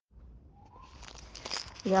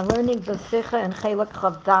We are learning the Sikha and Chelek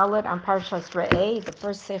Chav Dalet on Parshas Re'eh, the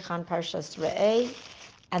first Sikha on Parshas Re'eh,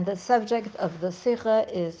 and the subject of the Sikha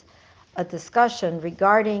is a discussion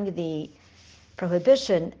regarding the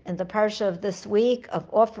prohibition in the parsha of this week of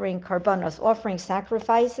offering karbanos, offering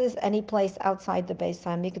sacrifices, any place outside the Beis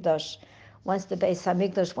Hamikdash. Once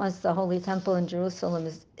the Holy Temple in Jerusalem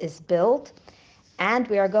is built, and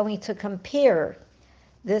we are going to compare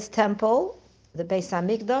this temple, the Beis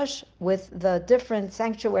Hamikdash, with the different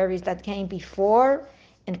sanctuaries that came before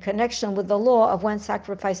in connection with the law of when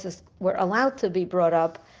sacrifices were allowed to be brought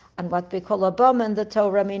up on what we call a bama in the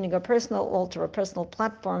Torah, meaning a personal altar, a personal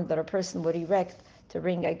platform that a person would erect to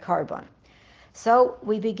bring a karban. So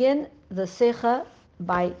we begin the Sikha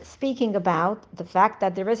by speaking about the fact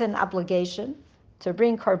that there is an obligation to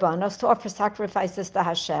bring karbanos, to offer sacrifices to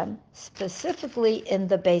Hashem, specifically in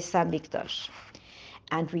the Beis Hamikdash.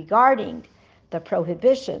 And regarding the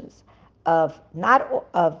prohibitions of not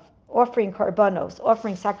of offering karbanos,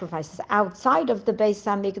 offering sacrifices outside of the Beis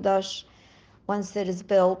Hamikdash, once it is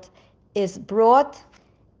built, is brought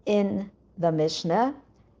in the Mishnah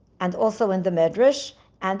and also in the Medrash.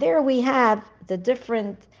 And there we have the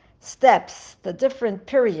different steps, the different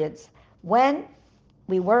periods when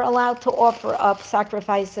we were allowed to offer up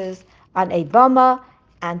sacrifices on a bama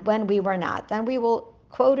and when we were not. And we will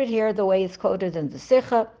quote it here the way it's quoted in the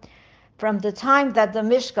Sikha. From the time that the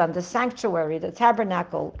Mishkan, the sanctuary, the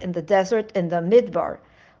tabernacle in the desert, in the Midbar,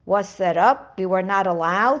 was set up, we were not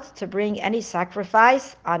allowed to bring any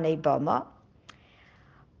sacrifice on a bama.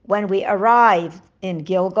 When we arrived in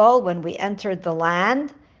Gilgal, when we entered the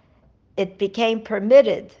land, it became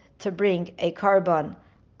permitted to bring a karban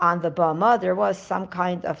on the bama. There was some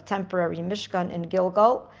kind of temporary mishkan in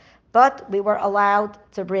Gilgal, but we were allowed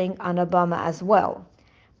to bring on a bama as well.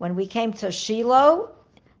 When we came to Shiloh,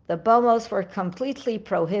 the bamos were completely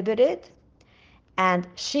prohibited, and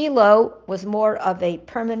Shiloh was more of a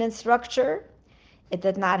permanent structure. It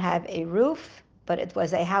did not have a roof, but it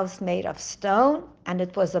was a house made of stone, and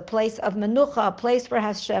it was a place of menucha, a place where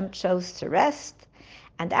Hashem chose to rest.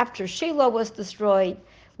 And after Shiloh was destroyed,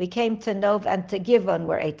 we came to Nov and to Givon,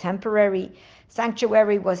 where a temporary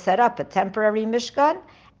sanctuary was set up, a temporary mishkan.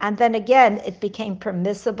 And then again, it became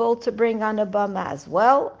permissible to bring on a bama as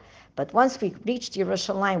well. But once we reached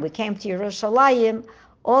Yerushalayim, we came to Yerushalayim,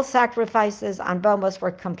 all sacrifices on bamas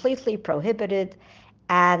were completely prohibited,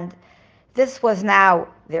 and this was now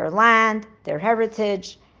their land, their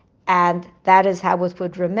heritage, and that is how it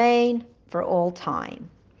would remain for all time.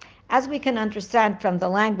 As we can understand from the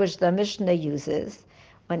language the Mishnah uses,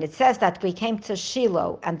 when it says that we came to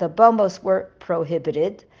Shiloh and the bomos were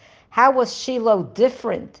prohibited, how was Shiloh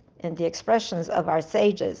different in the expressions of our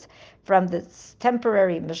sages from the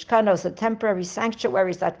temporary mishkanos, the temporary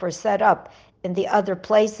sanctuaries that were set up in the other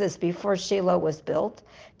places before Shiloh was built?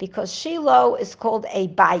 Because Shiloh is called a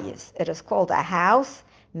bayis. It is called a house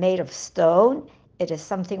made of stone. It is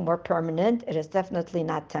something more permanent. It is definitely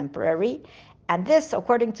not temporary. And this,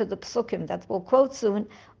 according to the psukim that we'll quote soon,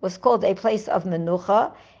 was called a place of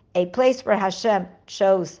menucha, a place where Hashem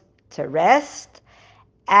chose to rest.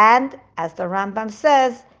 And as the Rambam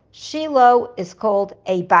says, Shiloh is called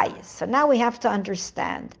a bayis. So now we have to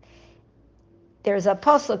understand. There's a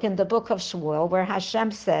pasuk in the book of Shmuel where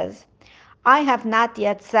Hashem says, I have not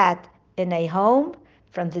yet sat in a home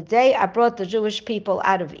from the day I brought the Jewish people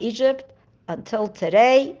out of Egypt until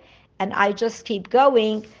today, and I just keep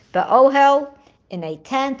going, be'ohel, in a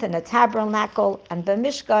tent, in a tabernacle, and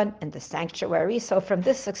b'mishkan, in the sanctuary. So from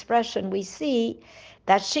this expression we see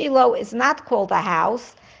that Shiloh is not called a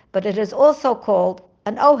house, but it is also called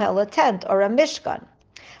an ohel, a tent, or a mishkan.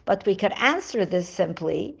 But we could answer this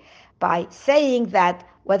simply by saying that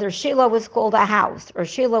whether Shiloh was called a house or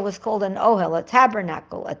Shiloh was called an ohel, a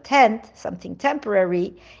tabernacle, a tent, something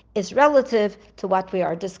temporary, is relative to what we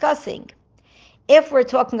are discussing. If we're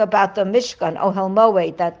talking about the Mishkan, Ohel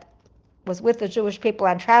Moed, that was with the Jewish people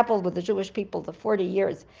and traveled with the Jewish people the 40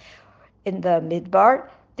 years in the Midbar,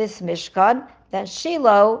 this Mishkan, then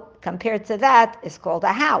Shiloh, compared to that, is called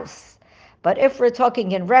a house. But if we're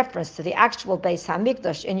talking in reference to the actual Beis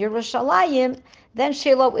Hamikdash in Yerushalayim, then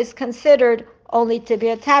Shiloh is considered only to be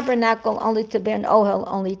a tabernacle, only to be an ohel,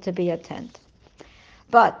 only to be a tent.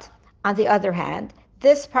 But on the other hand,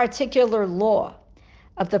 this particular law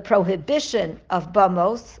of the prohibition of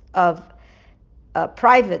bamos, of a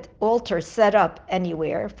private altar set up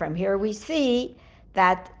anywhere, from here we see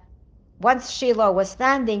that once Shiloh was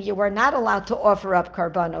standing, you were not allowed to offer up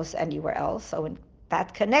karbanos anywhere else. So in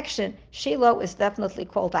that connection, Shiloh is definitely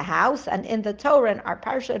called a house, and in the Torah, in our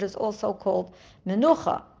parsha, it is also called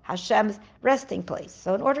Menucha, Hashem's resting place.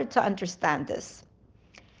 So in order to understand this,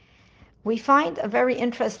 we find a very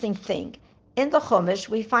interesting thing. In the Chumash,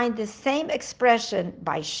 we find the same expression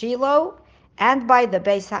by Shiloh and by the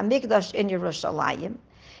Beis Hamikdash in Yerushalayim,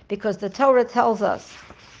 because the Torah tells us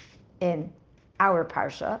in our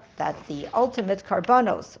parsha that the ultimate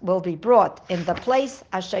karbanos will be brought in the place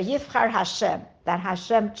Asher Yivchar Hashem, that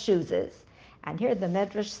Hashem chooses. And here the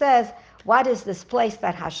Medrash says, what is this place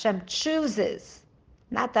that Hashem chooses?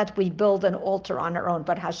 Not that we build an altar on our own,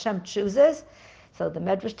 but Hashem chooses. So the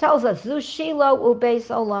Medrash tells us, Zu Shiloh ubeis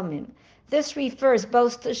olamim. This refers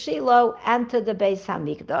both to Shiloh and to the Beis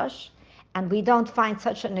Hamikdash, and we don't find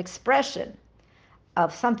such an expression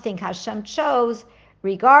of something Hashem chose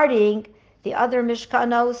regarding the other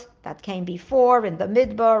Mishkanos that came before in the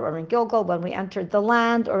Midbar or in Gilgal when we entered the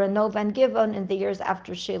land, or in Nov and Givon in the years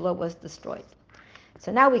after Shiloh was destroyed.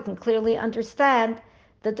 So now we can clearly understand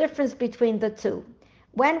the difference between the two.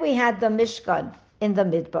 When we had the Mishkan in the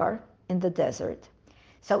Midbar, in the desert,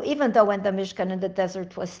 so even though when the Mishkan in the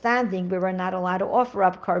desert was standing, we were not allowed to offer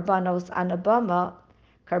up karbanos on a bama,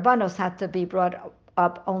 karbanos had to be brought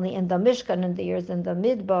up only in the Mishkan in the years in the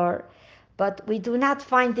Midbar, but we do not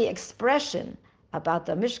find the expression about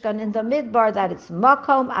the Mishkan in the Midbar that it's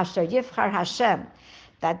Makom Asher Yivchar Hashem,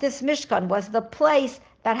 that this Mishkan was the place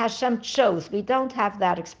that Hashem chose. We don't have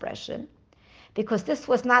that expression, because this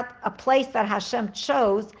was not a place that Hashem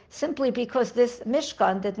chose simply because this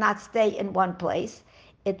Mishkan did not stay in one place.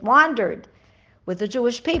 It wandered with the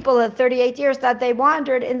Jewish people the 38 years that they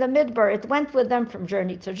wandered in the Midbar. It went with them from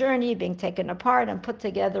journey to journey, being taken apart and put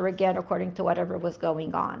together again according to whatever was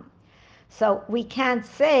going on. So we can't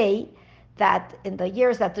say that in the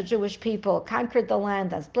years that the Jewish people conquered the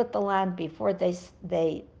land and split the land before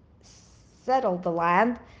they settled the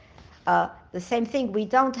land, the same thing, we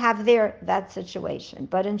don't have there that situation.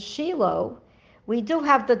 But in Shiloh, we do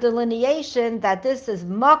have the delineation that this is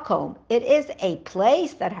Makom. It is a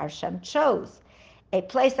place that Hashem chose. A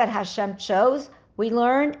place that Hashem chose, we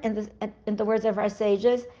learn in the words of our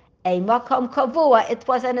sages, a Makom Kavua. It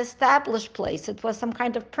was an established place. It was some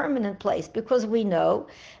kind of permanent place, because we know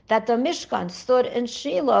that the Mishkan stood in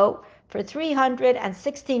Shiloh for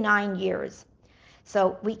 369 years.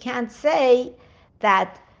 So we can't say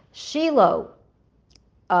that Shiloh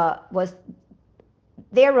was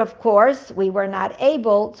there. Of course, we were not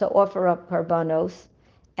able to offer up karbanos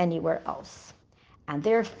anywhere else. And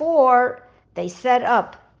therefore, they set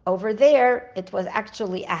up over there, it was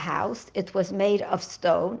actually a house. It was made of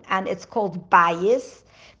stone, and it's called bayis,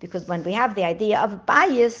 because when we have the idea of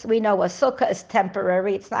bayis, we know a sukkah is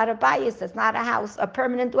temporary. It's not a bayis, it's not a house. A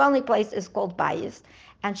permanent dwelling place is called bayis,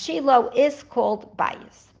 and Shiloh is called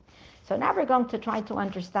bayis. So now we're going to try to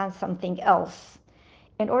understand something else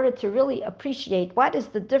in order to really appreciate what is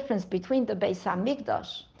the difference between the Beis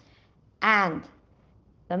Hamikdash and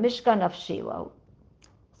the Mishkan of Shiloh.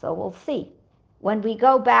 So we'll see. When we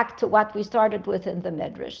go back to what we started with in the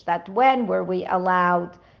Midrash, that when were we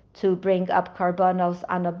allowed to bring up karbanos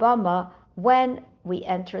on a bama? When we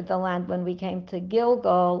entered the land, when we came to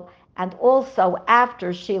Gilgal, and also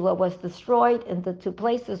after Shiloh was destroyed. In the two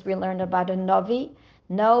places we learn about in Novi,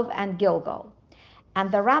 Nov and Gilgal. And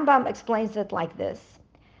the Rambam explains it like this.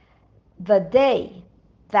 The day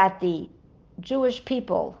that the Jewish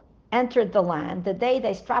people entered the land, the day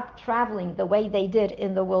they stopped traveling the way they did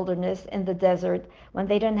in the wilderness, in the desert, when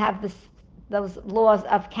they didn't have those laws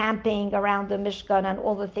of camping around the Mishkan and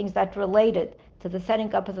all the things that related to the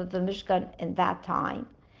setting up of the Mishkan in that time.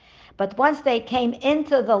 But once they came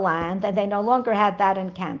into the land, and they no longer had that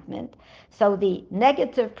encampment, so the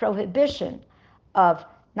negative prohibition of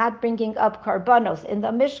not bringing up karbanos in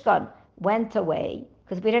the Mishkan went away,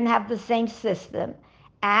 because we didn't have the same system,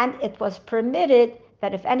 and it was permitted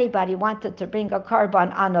that if anybody wanted to bring a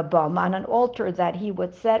karban on a bum, on an altar that he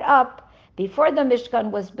would set up before the Mishkan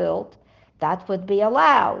was built, that would be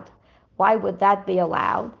allowed. Why would that be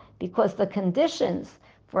allowed? Because the conditions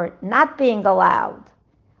for not being allowed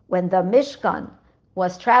when the Mishkan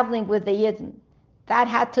was traveling with the Yidden, that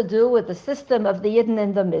had to do with the system of the Yidden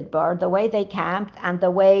in the Midbar, the way they camped and the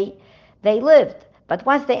way they lived. But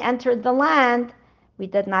once they entered the land, we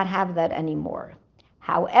did not have that anymore.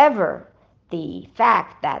 However, the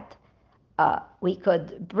fact that we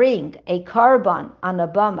could bring a karban on a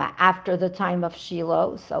bama after the time of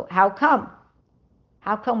Shiloh, so how come?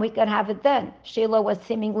 How come we could have it then? Shiloh was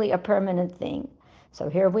seemingly a permanent thing. So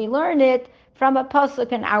here we learn it from a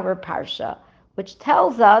pasuk in our parsha, which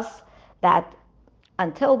tells us that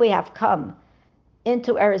until we have come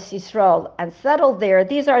into Eretz Yisrael and settled there,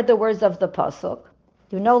 these are the words of the pasuk.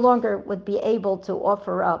 You no longer would be able to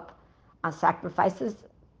offer up on sacrifices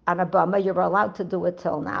on a bama. You were allowed to do it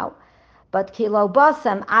till now. but kilo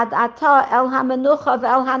basem ad ata el hamenucha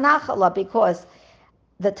vel hanachala, because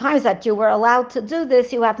the times that you were allowed to do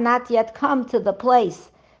this, you have not yet come to the place.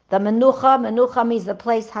 The menucha, menucha means the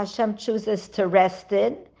place Hashem chooses to rest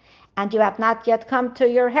in, and you have not yet come to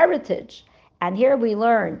your heritage. And here we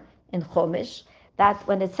learn in Chumash that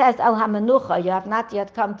when it says El HaMenucha, you have not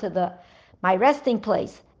yet come to my resting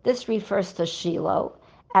place, this refers to Shiloh.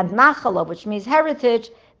 And Nachala, which means heritage,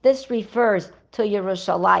 this refers to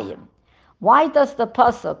Yerushalayim. Why does the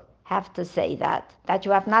pasuk have to say that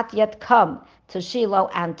you have not yet come to Shiloh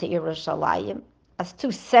and to Yerushalayim as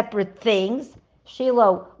two separate things?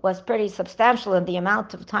 Shiloh was pretty substantial in the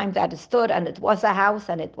amount of time that it stood, and it was a house,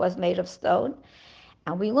 and it was made of stone.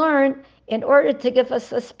 And we learn in order to give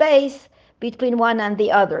us a space between one and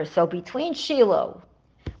the other. So between Shiloh,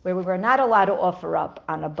 where we were not allowed to offer up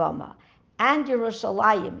on a bama, and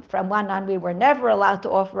Yerushalayim, from one on we were never allowed to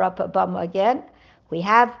offer up a bama again, we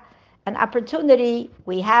have an opportunity,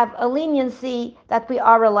 we have a leniency that we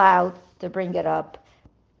are allowed to bring it up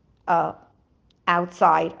uh,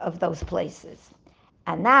 outside of those places.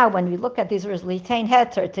 And now when we look at these words, litain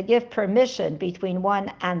heter, to give permission between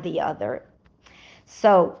one and the other.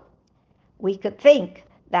 So we could think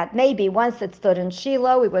that maybe once it stood in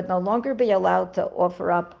Shiloh, we would no longer be allowed to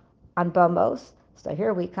offer up on bamos. So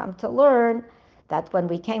here we come to learn that when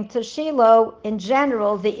we came to Shiloh, in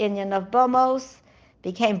general, the inyan of bamos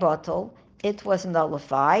became bottle. It was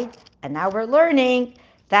nullified. And now we're learning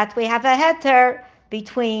that we have a heter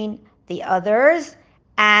between the others.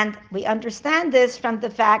 And we understand this from the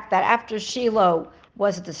fact that after Shiloh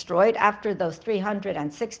was destroyed, after those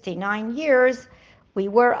 369 years, we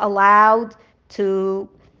were allowed to,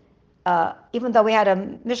 even though we had a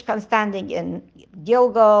Mishkan standing in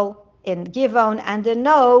Gilgal, in Givon, and in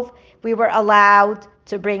Nov, we were allowed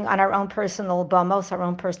to bring on our own personal bamos, our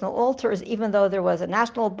own personal altars, even though there was a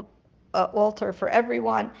national altar for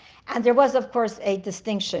everyone. And there was, of course, a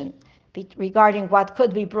distinction regarding what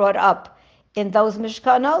could be brought up in those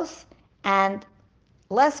Mishkanos, and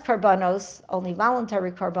less karbanos, only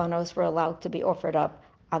voluntary karbanos, were allowed to be offered up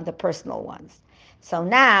on the personal ones. So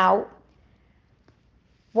now,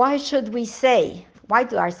 why should we say, why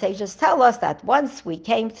do our sages tell us that once we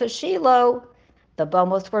came to Shiloh, the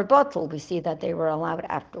bomos were bottled? We see that they were allowed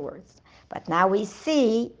afterwards. But now we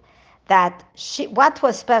see that what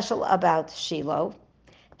was special about Shiloh?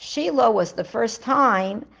 Shiloh was the first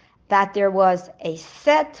time that there was a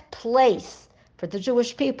set place for the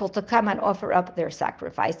Jewish people to come and offer up their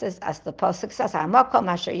sacrifices, as the pasuk says, "Hamakom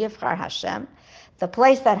asher yivchar Hashem," the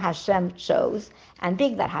place that Hashem chose. And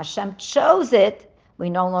being that Hashem chose it, we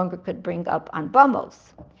no longer could bring up on bamos.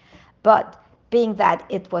 But being that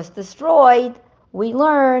it was destroyed, we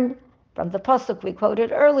learn from the pasuk we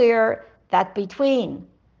quoted earlier that between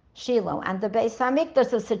Shiloh and the Beis Hamikdash,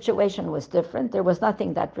 the situation was different. There was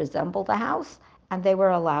nothing that resembled a house, and they were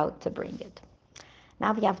allowed to bring it.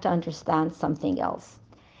 Now we have to understand something else.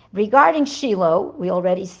 Regarding Shiloh, we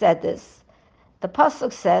already said this. The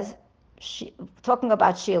pasuk says, talking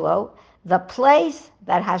about Shiloh, the place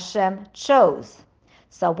that Hashem chose.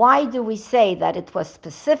 So why do we say that it was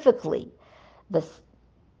specifically the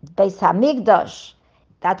Beis Hamikdash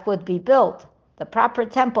that would be built, the proper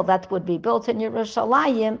temple that would be built in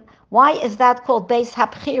Yerushalayim? Why is that called Beis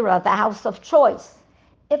Habchira, the house of choice?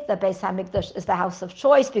 If the Beis Hamikdash is the house of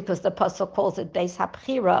choice, because the pasuk calls it Beis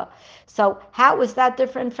Habchira, so how is that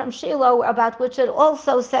different from Shiloh, about which it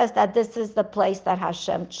also says that this is the place that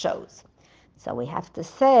Hashem chose? So we have to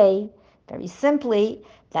say, very simply,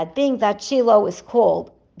 that being that Shiloh is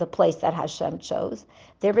called the place that Hashem chose,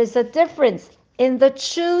 there is a difference in the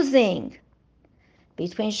choosing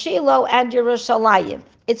between Shiloh and Yerushalayim.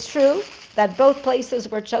 It's true that both places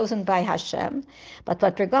were chosen by Hashem, but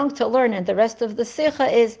what we're going to learn in the rest of the Sikha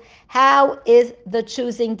is how is the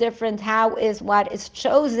choosing different, how is what is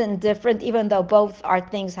chosen different, even though both are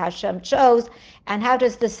things Hashem chose, and how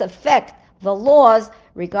does this affect the laws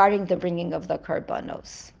regarding the bringing of the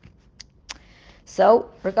karbanos. So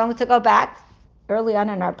we're going to go back. Early on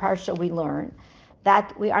in our parsha, we learn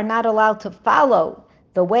that we are not allowed to follow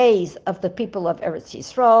the ways of the people of Eretz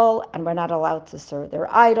Yisrael, and we're not allowed to serve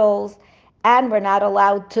their idols, and we're not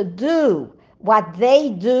allowed to do what they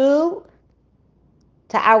do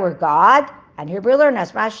to our God. And here we learn,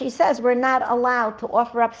 as Rashi says, we're not allowed to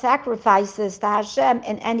offer up sacrifices to Hashem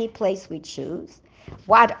in any place we choose.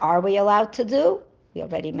 What are we allowed to do? We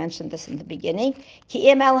already mentioned this in the beginning. Ki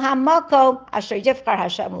im el hamakom asher yivchar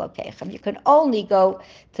Hashem lokechem. You can only go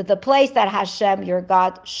to the place that Hashem, your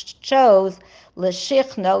God, chose,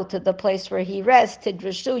 l'shichno, to the place where He rests.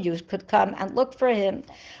 Tidrishu, you could come and look for Him.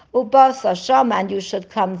 Ubasa shama, and you should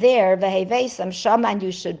come there. Vehevesam shama, and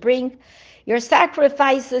you should bring your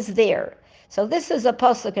sacrifices there. So this is a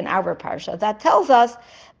pasuk in our parsha that tells us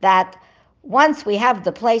that once we have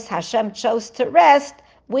the place Hashem chose to rest,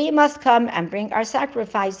 we must come and bring our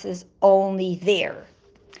sacrifices only there.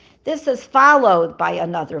 This is followed by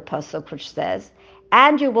another pasuk which says,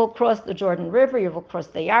 and you will cross the Jordan River, you will cross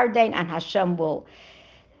the Yarden, and Hashem will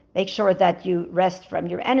make sure that you rest from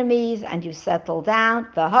your enemies and you settle down.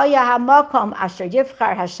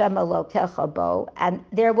 And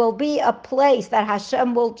there will be a place that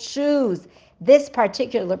Hashem will choose, this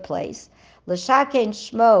particular place, l'shaken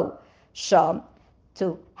shmo sham,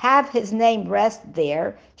 to have His name rest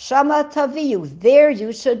there. Shama taviyu, there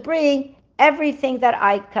you should bring everything that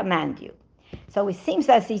I command you. So it seems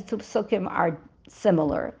as these two psukim are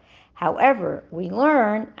similar. However, we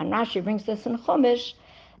learn, and Rashi brings this in Chumash,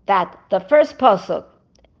 that the first pasuk,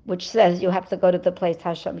 which says you have to go to the place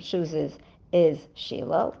Hashem chooses, is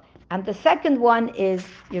Shiloh, and the second one is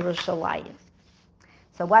Yerushalayim.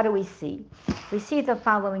 So what do we see? We see the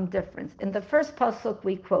following difference. In the first pasuk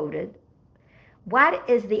we quoted, what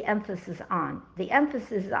is the emphasis on? The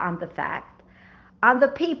emphasis is on the fact, on the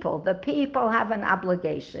people. The people have an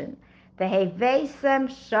obligation. Vehevesem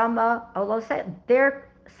shama oloseh, their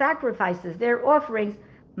sacrifices, their offerings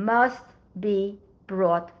must be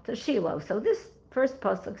brought to Shiloh. So this first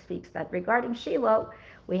pasuk speaks that regarding Shiloh,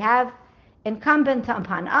 we have incumbent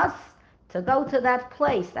upon us to go to that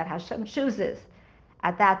place that Hashem chooses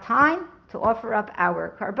at that time to offer up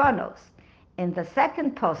our karbanos. In the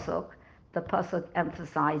second pasuk, the pasuk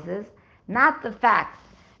emphasizes not the fact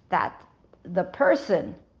that the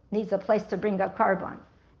person needs a place to bring a karban,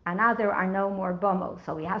 and now there are no more bomos,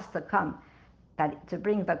 so he has to come to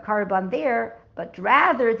bring the karban there, but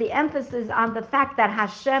rather the emphasis on the fact that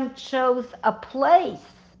Hashem chose a place,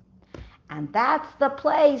 and that's the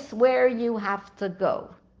place where you have to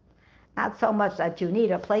go. Not so much that you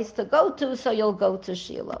need a place to go to, so you'll go to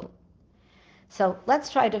Shiloh. So let's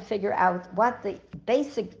try to figure out what the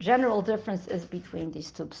basic general difference is between these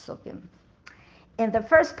two psukim. In the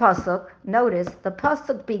first pasuk, notice the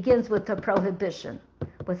pasuk begins with a prohibition,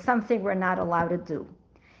 with something we're not allowed to do.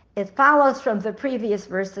 It follows from the previous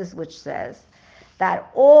verses, which says that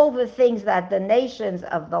all the things that the nations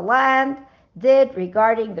of the land did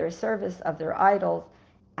regarding their service of their idols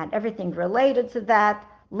and everything related to that,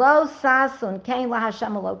 lo sasun kein la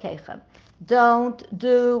Hashem Elokechem. Don't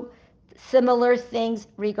do similar things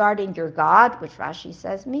regarding your God, which Rashi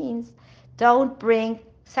says means don't bring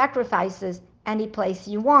sacrifices any place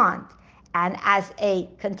you want. And as a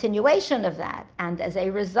continuation of that, and as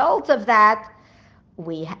a result of that,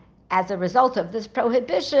 as a result of this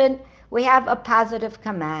prohibition, we have a positive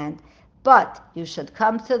command. But you should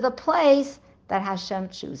come to the place that Hashem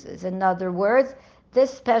chooses. In other words,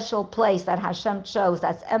 this special place that Hashem chose,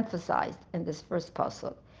 that's emphasized in this first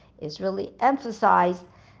pasuk, is really emphasized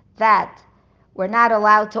that we're not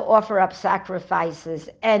allowed to offer up sacrifices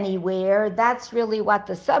anywhere. That's really what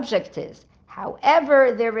the subject is.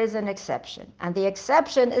 However, there is an exception, and the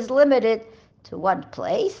exception is limited to one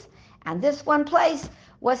place, and this one place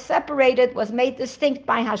was separated, was made distinct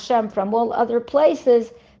by Hashem from all other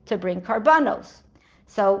places to bring karbanos.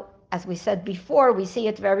 So, as we said before, we see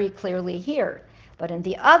it very clearly here. But in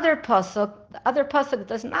the other pasuk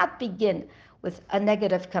does not begin with a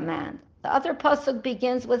negative command. The other pasuk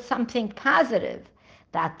begins with something positive,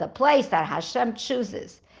 that the place that Hashem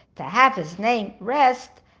chooses to have His name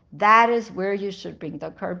rest, that is where you should bring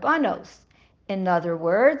the karbanos. In other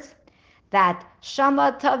words, that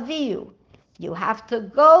shama taviyu, you have to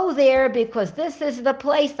go there because this is the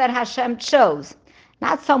place that Hashem chose.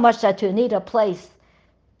 Not so much that you need a place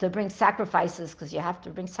to bring sacrifices because you have to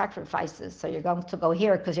bring sacrifices, so you're going to go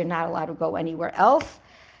here because you're not allowed to go anywhere else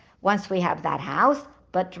once we have that house,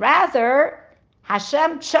 but rather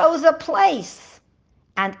Hashem chose a place,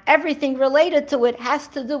 and everything related to it has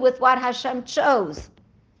to do with what Hashem chose.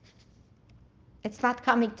 It's not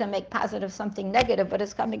coming to make positive something negative, but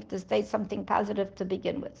it's coming to say something positive to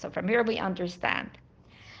begin with. So from here we understand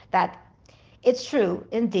that it's true,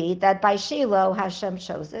 indeed, that by Shiloh Hashem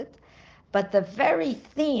chose it, but the very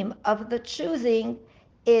theme of the choosing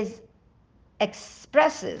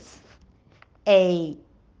expresses a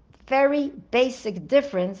very basic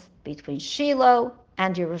difference between Shiloh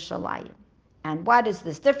and Yerushalayim. And what is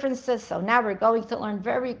this difference? So now we're going to learn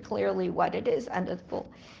very clearly what it is, and it will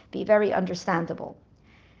be very understandable.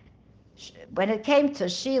 When it came to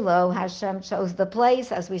Shiloh, Hashem chose the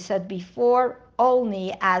place, as we said before,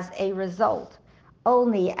 only as a result,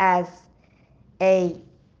 only as a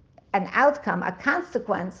an outcome, a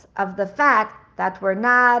consequence of the fact that we're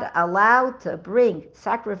not allowed to bring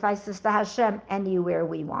sacrifices to Hashem anywhere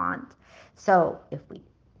we want. So if we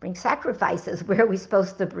bring sacrifices, where are we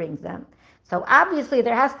supposed to bring them? So obviously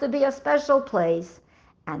there has to be a special place,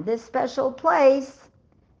 and this special place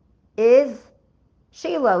is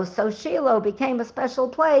Shiloh. So Shiloh became a special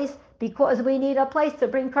place because we need a place to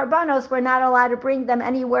bring karbanos. We're not allowed to bring them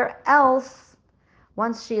anywhere else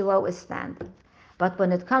once Shiloh is standing. But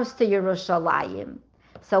when it comes to Yerushalayim,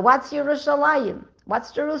 so what's Yerushalayim?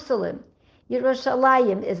 What's Jerusalem?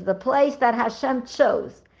 Yerushalayim is the place that Hashem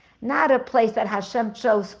chose, not a place that Hashem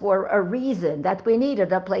chose for a reason, that we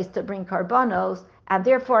needed a place to bring karbanos, and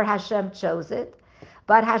therefore Hashem chose it.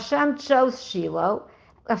 But Hashem chose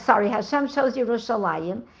Hashem chose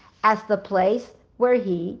Yerushalayim as the place where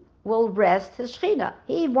He will rest His Shekhinah.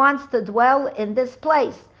 He wants to dwell in this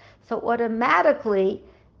place. So automatically,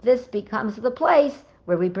 this becomes the place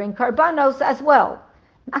where we bring karbanos as well.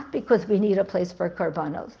 Not because we need a place for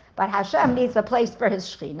karbanos, but Hashem needs a place for His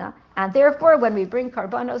Shekhinah, and therefore, when we bring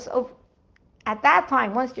karbanos over, at that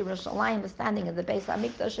time, once Yerushalayim is standing and the Beis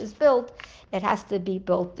Hamikdash is built, it has to be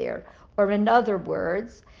built there. Or in other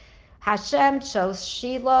words, Hashem chose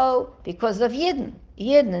Shiloh because of Yidden.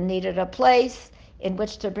 Yidden needed a place in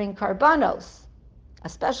which to bring karbanos, a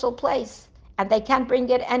special place, and they can't bring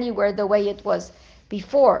it anywhere the way it was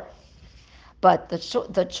before. But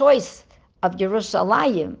the choice of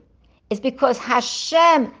Yerushalayim is because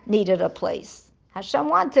Hashem needed a place. Hashem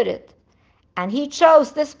wanted it. And He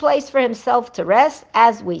chose this place for Himself to rest.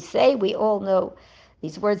 As we say, we all know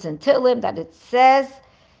these words in Tehillim that it says,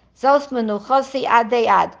 Zos menuchasi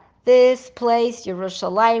ad. This place,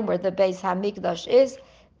 Yerushalayim, where the Beis Hamikdash is,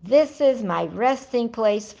 this is my resting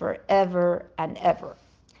place forever and ever.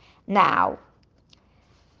 Now,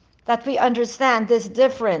 that we understand this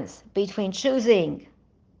difference between choosing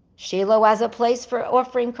Shiloh as a place for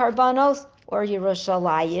offering karbanos or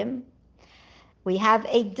Yerushalayim, we have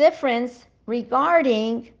a difference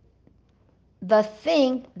regarding the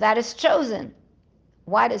thing that is chosen.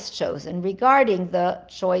 What is chosen? Regarding the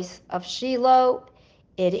choice of Shiloh,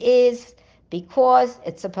 it is because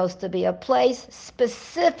it's supposed to be a place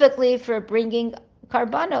specifically for bringing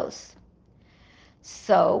karbanos.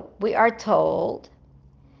 So we are told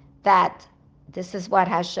that this is what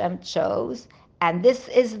Hashem chose, and this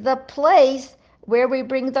is the place where we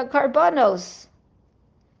bring the karbanos.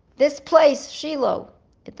 This place, Shiloh,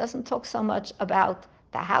 it doesn't talk so much about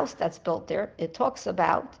the house that's built there. It talks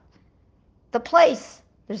about the place.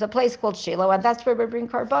 There's a place called Shiloh, and that's where we bring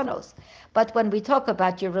karbanos. But when we talk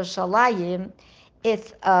about Yerushalayim,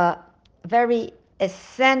 it's a very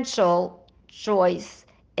essential choice.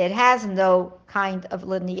 It has no kind of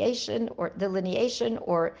delineation or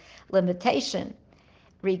limitation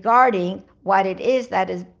regarding what it is that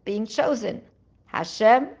is being chosen.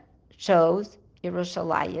 Hashem chose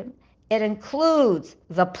Yerushalayim. It includes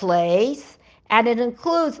the place, and it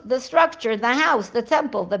includes the structure, the house, the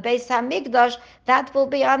temple, the Beis Hamikdash that will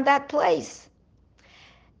be on that place.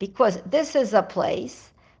 Because this is a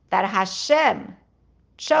place that Hashem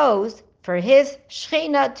chose for His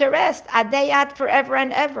Shekhinah to rest, adayat, forever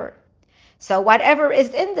and ever. So whatever is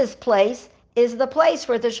in this place is the place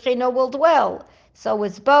where the Shekhinah will dwell. So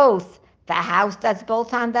it's both the house that's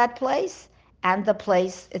built on that place and the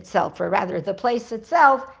place itself, or rather the place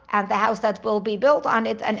itself and the house that will be built on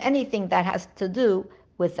it and anything that has to do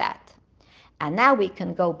with that. And now we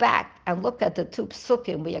can go back and look at the two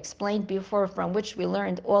psukim we explained before, from which we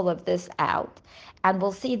learned all of this out. And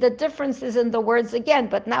we'll see the differences in the words again,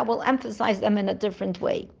 but now we'll emphasize them in a different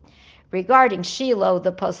way. Regarding Shiloh,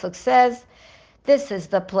 the pasuk says, this is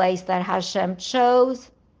the place that Hashem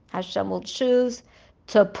will choose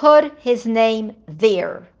to put His name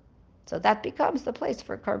there. So that becomes the place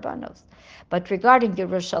for karbanos. But regarding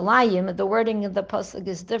Yerushalayim, the wording in the pasuk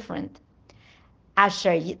is different.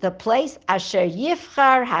 The place Asher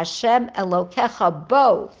Yifchar Hashem Elokecha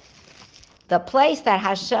Bo, the place that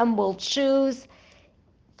Hashem will choose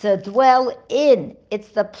to dwell in. It's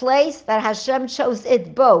the place that Hashem chose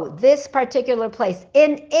it, Bo, this particular place.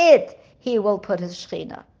 In it, He will put His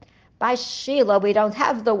Shekhinah. By Shiloh, we don't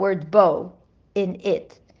have the word Bo in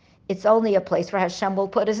it. It's only a place where Hashem will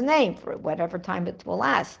put His name for whatever time it will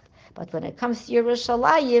last. But when it comes to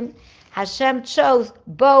Yerushalayim, Hashem chose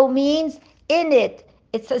Bo means in it.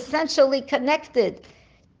 It's essentially connected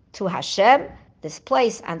to Hashem. This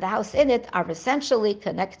place and the house in it are essentially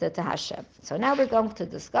connected to Hashem. So now we're going to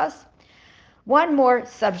discuss One more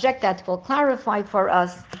subject that will clarify for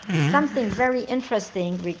us something very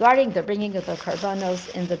interesting regarding the bringing of the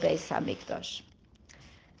karbanos in the Beis Hamikdash.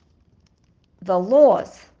 The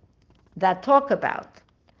laws that talk about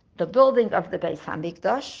the building of the Beis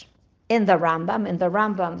Hamikdash in the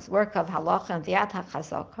Rambam's work of Halacha and the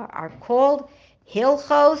HaChazaka, are called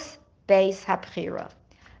Hilchos Beis Habchira,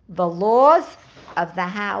 the laws of the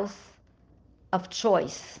house of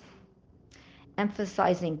choice,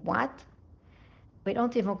 emphasizing what? We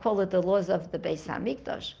don't even call it the laws of the Beis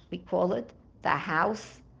Hamikdash. We call it the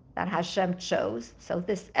house that Hashem chose. So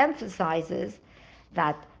this emphasizes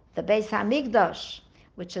that the Beis Hamikdash,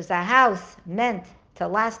 which is a house meant to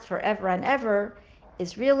last forever and ever,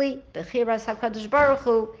 is really Bechiras HaKadosh Baruch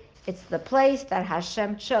Hu. It's the place that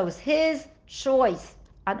Hashem chose, His choice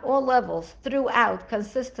on all levels, throughout,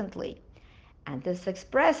 consistently. And this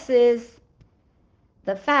expresses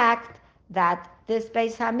the fact that this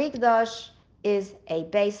Beis Hamikdash is a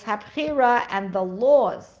Beis Habchira, and the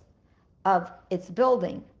laws of its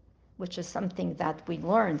building, which is something that we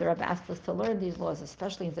learned. The Rebbe asked us to learn these laws,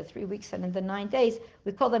 especially in the 3 weeks and in the 9 days.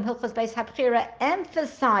 We call them Hilchos Beis Habchira,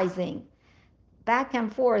 emphasizing back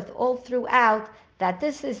and forth all throughout that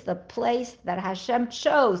this is the place that Hashem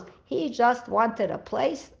chose. He just wanted a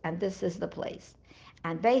place, and this is the place.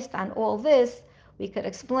 And based on all this, we could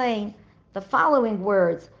explain the following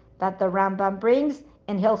words that the Rambam brings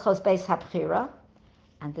in Hilchos Beis Habchira,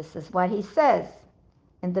 and this is what he says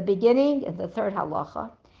in the beginning, in the third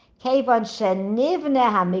halacha, Kevan shenivne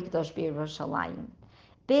hamikdash b'Yerushalayim,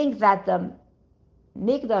 being that the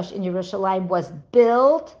Mikdash in Yerushalayim was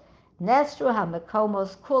built, Nesru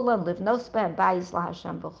HaMekomos Kulam Livnos Behem Bayis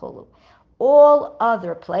LaHashem B'chulu. All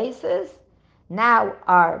other places now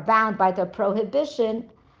are bound by the prohibition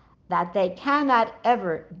that they cannot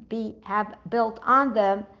ever have built on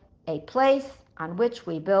them a place on which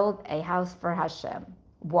we build a house for Hashem.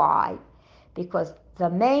 Why? Because the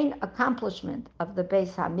main accomplishment of the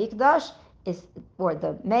Beis HaMikdash is, or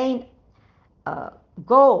the main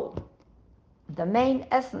goal, the main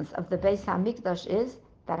essence of the Beis HaMikdash is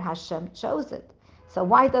that Hashem chose it. So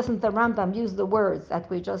why doesn't the Rambam use the words that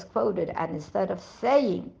we just quoted, and instead of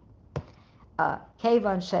saying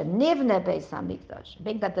Kevan shenivne Beis Hamikdash,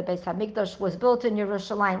 being that the Beis Hamikdash was built in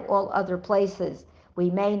Yerushalayim, all other places we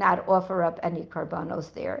may not offer up any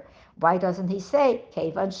karbanos there. Why doesn't he say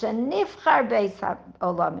Kevan shenivchar Beis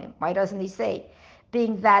Olamim? Why doesn't he say,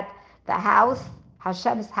 being that the house,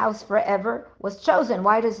 Hashem's house forever, was chosen?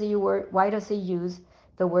 Why does he use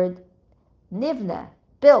the word nivne,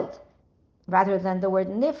 built, rather than the word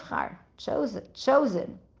nivchar,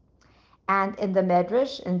 chosen? And in the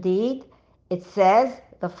Medrash, indeed, it says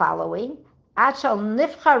the following: Achal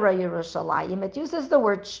nivchara Yerushalayim. It uses the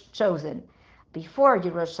word chosen. Before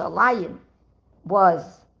Yerushalayim was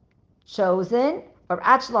chosen, or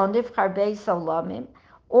Achal nivchar Beis Olamim,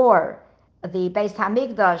 or the Beis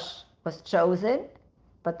Hamikdash was chosen.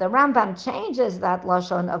 But the Rambam changes that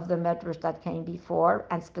lashon of the Medrash that came before,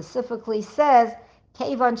 and specifically says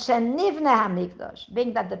Kevan shenivne Hamikdash,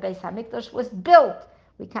 being that the Beis Hamikdash was built,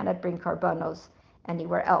 we cannot bring karbanos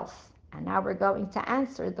anywhere else. And now we're going to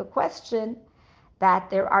answer the question that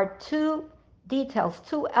there are two details,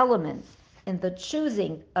 two elements in the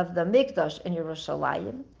choosing of the Mikdash in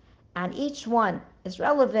Yerushalayim, and each one is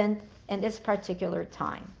relevant in its particular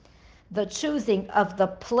time. The choosing of the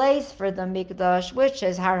place for the Mikdash, which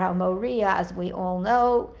is Har HaMoriah, as we all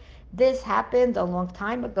know, this happened a long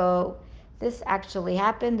time ago. This actually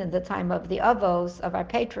happened in the time of the Avos, of our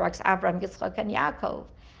patriarchs, Avram, Yitzchak, and Yaakov.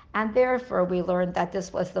 And therefore, we learned that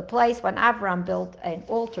this was the place when Avram built an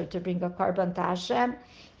altar to bring a korban to Hashem.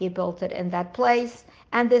 He built it in that place.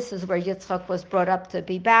 And this is where Yitzchak was brought up to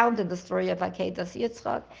be bound in the story of Akedas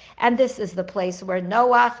Yitzchak. And this is the place where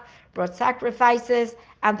Noach brought sacrifices.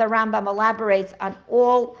 And the Rambam elaborates on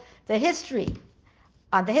all the history,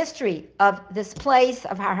 on the history of this place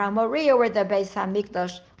of Har HaMoriah, where the Beis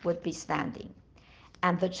HaMikdash would be standing.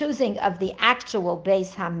 And the choosing of the actual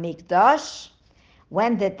Beis HaMikdash,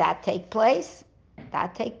 when did that take place?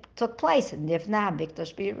 That took place in Nivna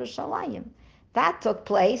HaMikdash b'Yerushalayim. That took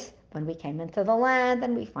place when we came into the land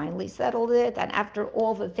and we finally settled it, and after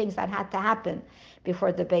all the things that had to happen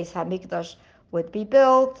before the Beis HaMikdash would be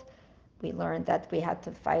built. We learned that we had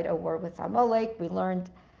to fight a war with Amalek. We learned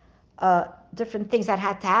different things that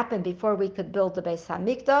had to happen before we could build the Beis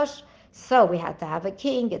HaMikdash. So we had to have a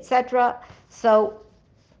king, etc. So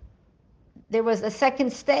there was a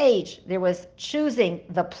second stage. There was choosing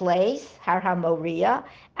the place, Har HaMoriah,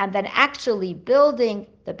 and then actually building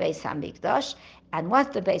the Beis HaMikdash. And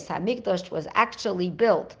once the Beis HaMikdash was actually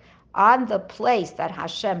built on the place that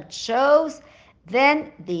Hashem chose,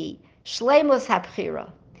 then the Shleimus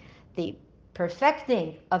habchira, the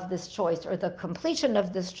perfecting of this choice or the completion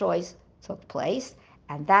of this choice took place.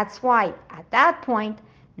 And that's why at that point,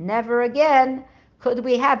 never again could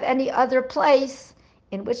we have any other place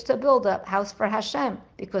in which to build a house for Hashem,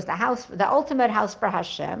 because the ultimate house for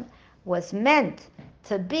Hashem, was meant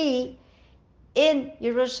to be in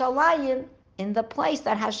Yerushalayim, in the place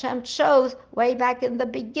that Hashem chose way back in the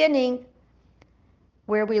beginning,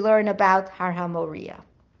 where we learn about Har HaMoriah.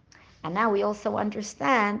 And now we also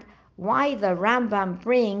understand why the Rambam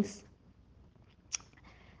brings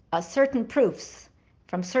certain proofs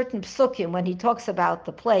from certain psukim when he talks about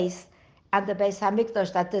the place and the Beis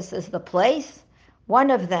Hamikdash, that this is the place. One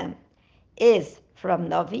of them is from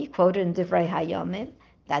Navi, quoted in Divrei Hayomim,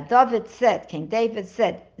 that David said, King David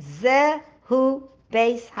said, Zehu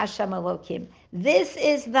Beis Hashem Elokim. This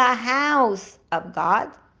is the house of God.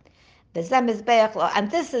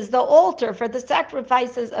 And this is the altar for the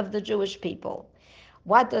sacrifices of the Jewish people.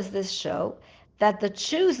 What does this show? That the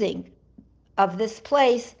choosing of this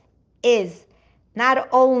place is not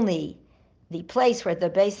only the place where the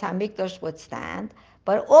Beis Hamikdash would stand,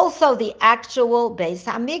 but also the actual Beis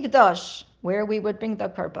Hamikdash, where we would bring the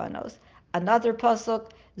korbanos. Another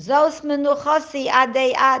pasuk, Zos menuchasi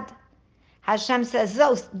adei ad. Hashem says,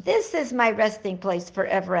 Zos, this is my resting place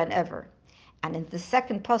forever and ever. And in the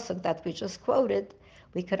second pasuk that we just quoted,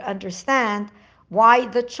 we could understand why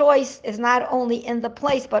the choice is not only in the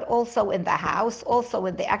place, but also in the house, also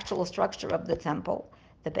in the actual structure of the temple,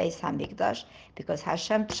 the Beis Hamikdash, because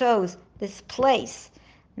Hashem chose this place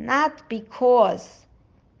not because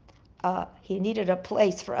he needed a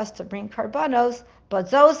place for us to bring karbanos, but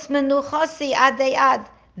Zos menuchasi adei ad.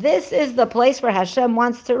 This is the place where Hashem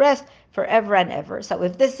wants to rest forever and ever. So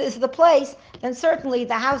if this is the place, then certainly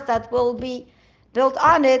the house that will be built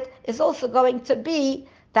on it is also going to be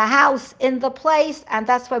the house in the place, and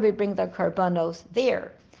that's why we bring the karbanos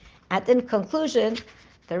there. And in conclusion,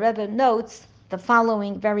 the Rebbe notes the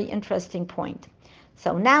following very interesting point.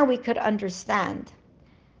 So now we could understand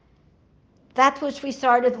that which we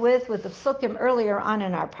started with the psukim earlier on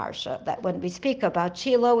in our parsha, that when we speak about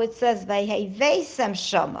Shiloh, it says, Vayhevesem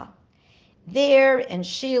Shama. There in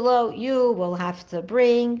Shiloh, you will have to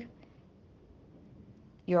bring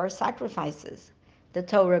your sacrifices. The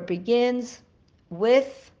Torah begins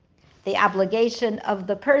with the obligation of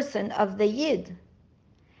the person, of the Yid.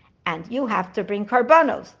 And you have to bring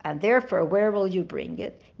karbanos. And therefore, where will you bring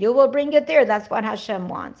it? You will bring it there. That's what Hashem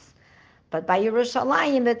wants. But by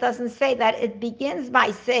Yerushalayim, it doesn't say that. It begins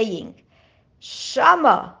by saying,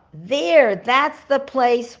 Shama, there, that's the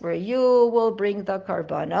place where you will bring the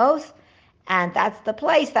karbanos. And that's the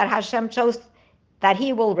place that Hashem chose that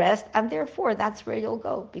he will rest. And therefore, that's where you'll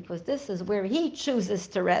go. Because this is where he chooses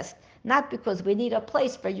to rest. Not because we need a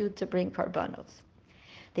place for you to bring karbanos.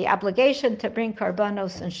 The obligation to bring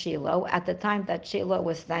karbanos in Shiloh at the time that Shiloh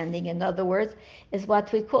was standing, in other words, is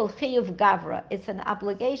what we call chiyuv gavra. It's an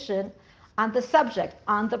obligation on the subject,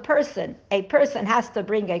 on the person. A person has to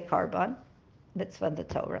bring a karban, mitzvah in the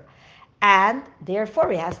Torah, and therefore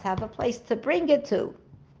he has to have a place to bring it to.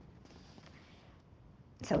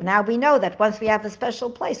 So now we know that once we have a special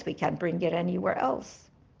place, we can't bring it anywhere else.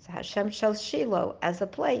 So Hashem chose Shiloh as a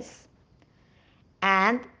place,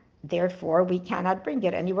 and therefore we cannot bring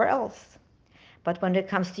it anywhere else. But when it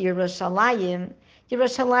comes to Yerushalayim,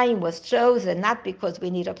 Yerushalayim was chosen not because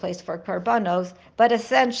we need a place for karbanos, but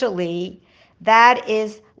essentially that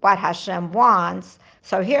is what Hashem wants.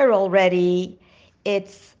 So here already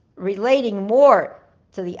it's relating more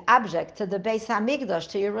to the object, to the Beis Hamikdash,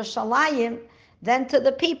 to Yerushalayim, than to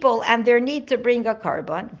the people and their need to bring a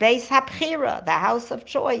karban. Beis Habchira, the house of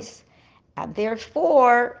choice. And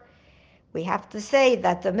therefore, we have to say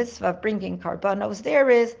that the mitzvah of bringing karbanos there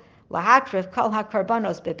is lahakrif kol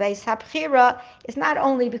hakarbanos bebeis habchira, is not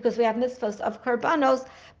only because we have mitzvahs of karbanos,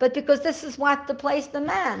 but because this is what the place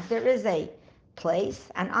demands. There is a place,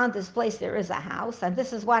 and on this place there is a house, and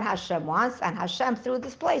this is what Hashem wants, and Hashem through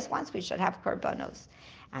this place wants we should have karbanos.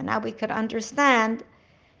 And now we could understand,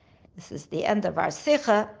 this is the end of our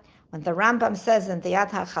sicha, when the Rambam says in the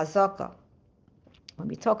Yad HaChazaka, when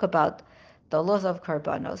we talk about the laws of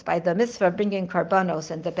karbanos, by the mitzvah of bringing karbanos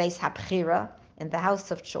in the Beis Habchira, in the house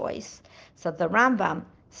of choice. So the Rambam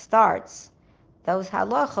starts those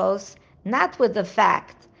halachos not with the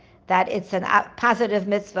fact that it's a positive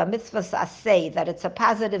mitzvah, mitzvah saseh, that it's a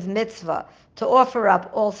positive mitzvah to offer up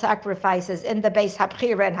all sacrifices in the Beis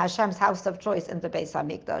Habchira, in Hashem's house of choice, in the Beis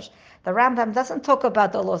Hamikdash. The Rambam doesn't talk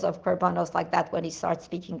about the laws of karbanos like that when he starts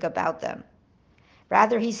speaking about them.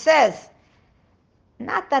 Rather, he says,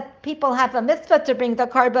 not that people have a mitzvah to bring the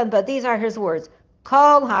karban, but these are his words.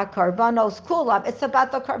 Kol ha-karbanos kulam. It's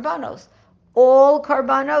about the karbanos. All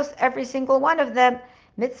karbanos, every single one of them,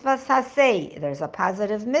 mitzvah saseh. There's a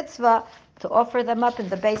positive mitzvah to offer them up in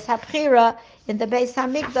the Beis HaBchira, in the Beis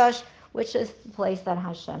HaMikdash, which is the place that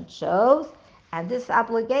Hashem chose. And this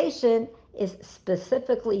obligation is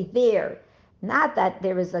specifically there. Not that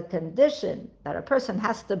there is a condition that a person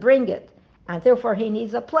has to bring it, and therefore he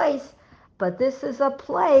needs a place, but this is a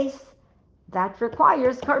place that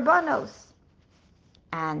requires karbanos.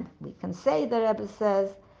 And we can say, the Rebbe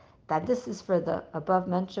says, that this is for the above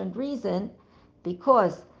mentioned reason,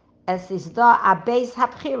 because as is da abeis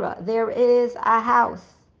habchira, there is a house,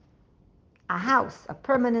 a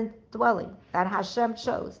permanent dwelling that Hashem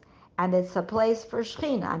chose, and it's a place for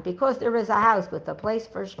Shechina. And because there is a house with a place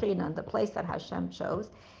for Shechina, and the place that Hashem chose,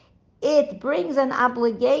 it brings an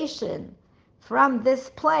obligation from this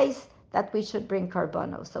place that we should bring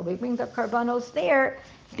karbanos. So we bring the karbanos there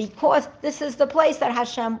because this is the place that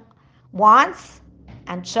Hashem wants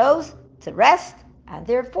and chose to rest, and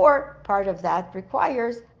therefore part of that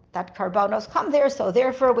requires that karbanos come there. So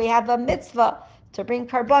therefore we have a mitzvah to bring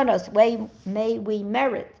karbanos. May we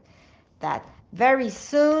merit that very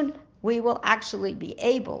soon we will actually be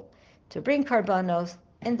able to bring karbanos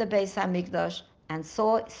in the Beis Hamikdash and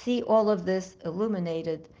see all of this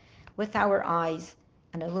illuminated with our eyes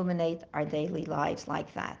and illuminate our daily lives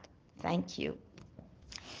like that. Thank you.